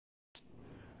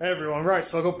Hey everyone, right,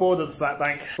 so I got bored of the flat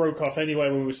bank. Broke off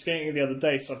anyway when we were skating the other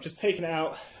day, so I've just taken it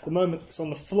out. The moment it's on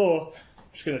the floor, I'm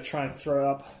just going to try and throw it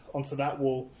up onto that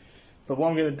wall. But what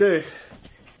I'm going to do,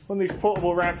 one of these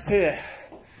portable ramps here,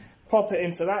 pop it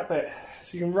into that bit,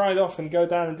 so you can ride off and go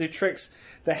down and do tricks.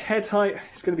 The head height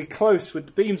is going to be close with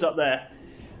the beams up there,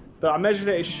 but I measured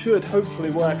it, it should hopefully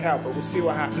work out, but we'll see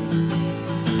what happens.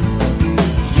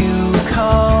 You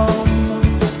come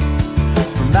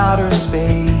from outer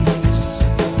space,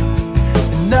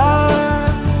 and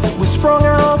I was sprung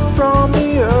out from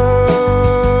the earth.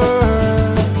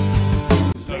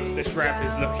 So this ramp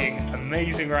is looking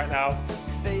amazing right now.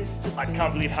 I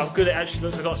can't believe how good it actually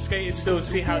looks. I've got skaters still to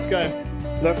see how it's going.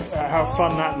 Look at how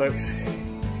fun that looks.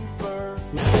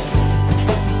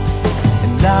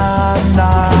 And I'm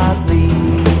not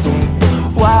leaving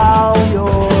while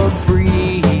you're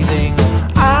breathing.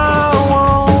 I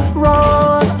won't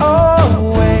run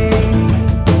away.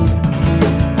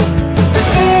 They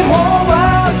say it won't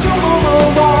last, you'll move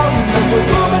along, but we're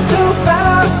moving too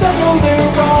fast, I know they're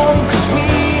wrong, 'cause we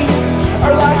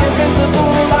are like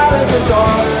invisible light in the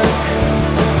dark.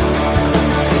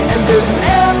 And there's an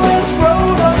endless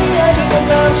road on the edge of the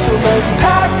map, so let's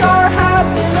pack our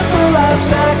hats in a burlap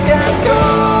sack and go.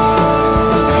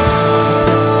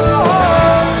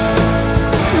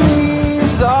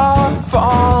 Leaves are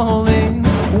falling,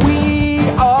 we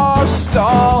are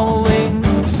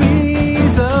stalling,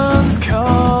 seasons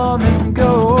come and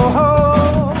go,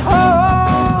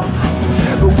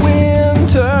 but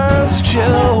winter's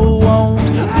chill won't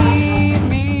leave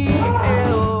me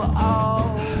ill.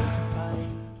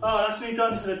 Oh, that's me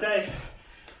done for the day.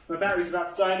 My battery's about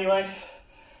to die anyway.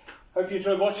 Hope you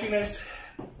enjoyed watching this.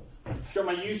 If you're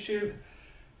on my YouTube,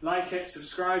 like it,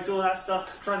 subscribe, do all that stuff.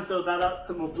 I'm trying to build that up,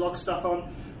 put more blog stuff on.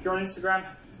 If you're on Instagram,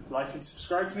 like and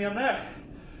subscribe to me on there.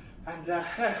 And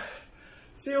yeah,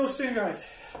 see you all soon,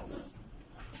 guys.